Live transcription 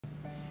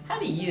How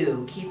do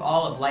you keep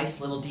all of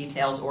life's little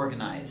details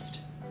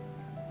organized?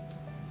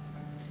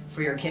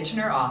 For your kitchen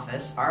or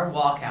office, our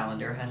wall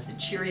calendar has the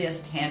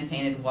cheeriest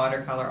hand-painted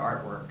watercolor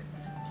artwork,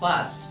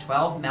 plus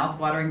 12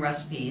 mouth-watering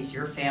recipes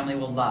your family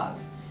will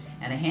love,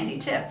 and a handy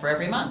tip for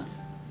every month.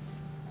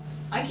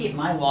 I keep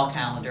my wall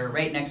calendar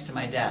right next to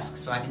my desk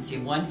so I can see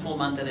one full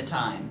month at a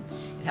time.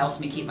 It helps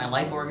me keep my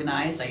life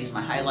organized. I use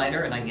my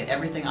highlighter and I get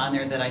everything on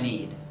there that I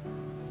need.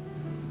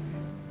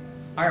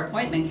 Our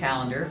appointment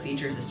calendar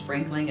features a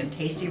sprinkling of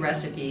tasty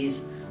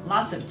recipes,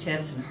 lots of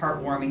tips, and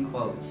heartwarming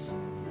quotes.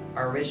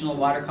 Our original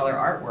watercolor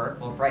artwork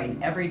will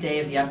brighten every day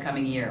of the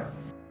upcoming year.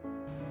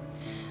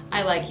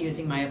 I like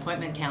using my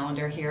appointment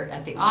calendar here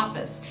at the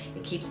office.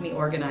 It keeps me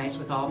organized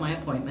with all my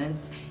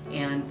appointments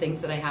and things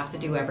that I have to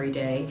do every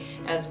day,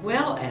 as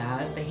well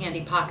as the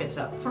handy pockets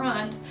up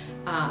front.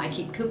 I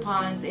keep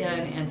coupons in,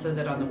 and so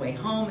that on the way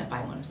home, if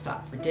I want to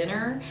stop for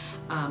dinner,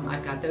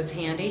 I've got those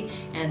handy.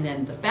 And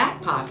then the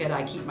back pocket,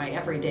 I keep my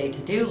everyday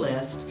to-do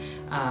list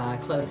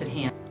close at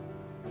hand.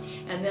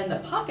 And then the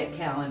pocket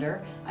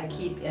calendar I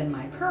keep in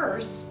my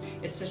purse.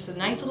 It's just a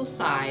nice little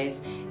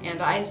size,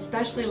 and I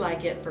especially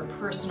like it for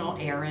personal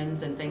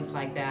errands and things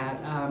like that.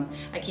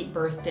 I keep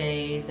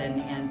birthdays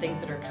and things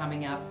that are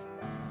coming up.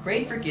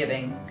 Great for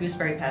giving,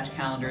 Gooseberry Patch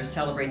calendars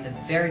celebrate the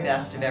very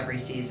best of every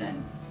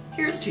season.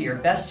 Here's to your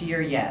best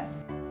year yet.